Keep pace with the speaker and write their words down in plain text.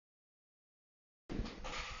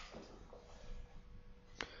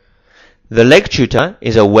The LegTutor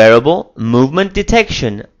is a wearable movement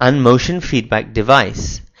detection and motion feedback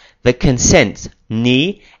device that can sense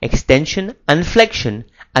knee extension and flexion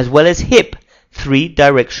as well as hip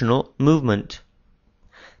 3-directional movement.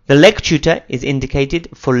 The LegTutor is indicated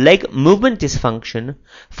for leg movement dysfunction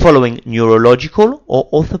following neurological or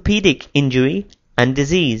orthopedic injury and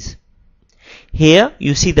disease. Here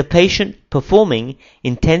you see the patient performing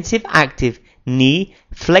intensive active knee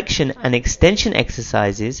flexion and extension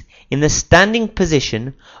exercises in the standing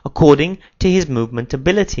position according to his movement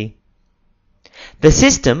ability. The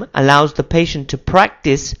system allows the patient to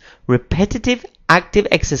practice repetitive active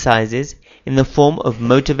exercises in the form of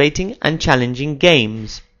motivating and challenging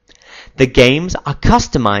games. The games are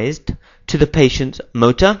customized to the patient's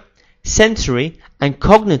motor, sensory, and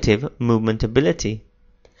cognitive movement ability.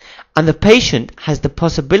 And the patient has the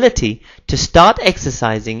possibility to start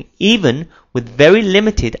exercising even with very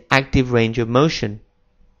limited active range of motion.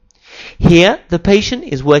 Here, the patient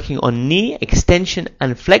is working on knee extension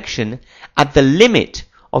and flexion at the limit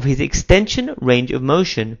of his extension range of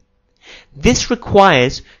motion. This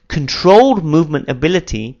requires controlled movement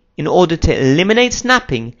ability in order to eliminate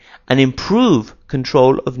snapping and improve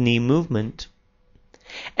control of knee movement.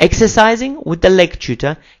 Exercising with the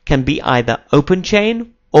LegTutor can be either open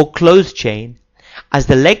chain or closed chain, as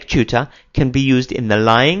the LegTutor can be used in the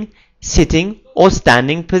lying, sitting, or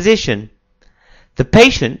standing position. The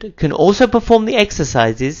patient can also perform the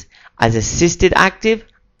exercises as assisted active,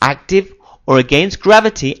 active, or against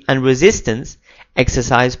gravity and resistance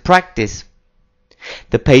exercise practice.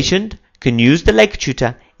 The patient can use the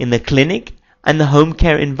LegTutor in the clinic and the home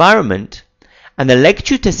care environment, and the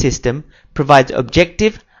LegTutor system provides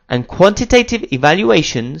objective and quantitative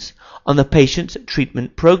evaluations on the patient's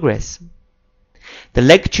treatment progress. The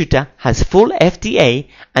LegTutor has full FDA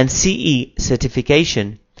and CE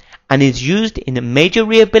certification and is used in major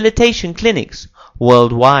rehabilitation clinics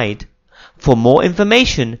worldwide. For more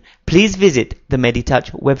information, please visit the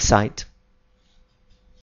Meditouch website.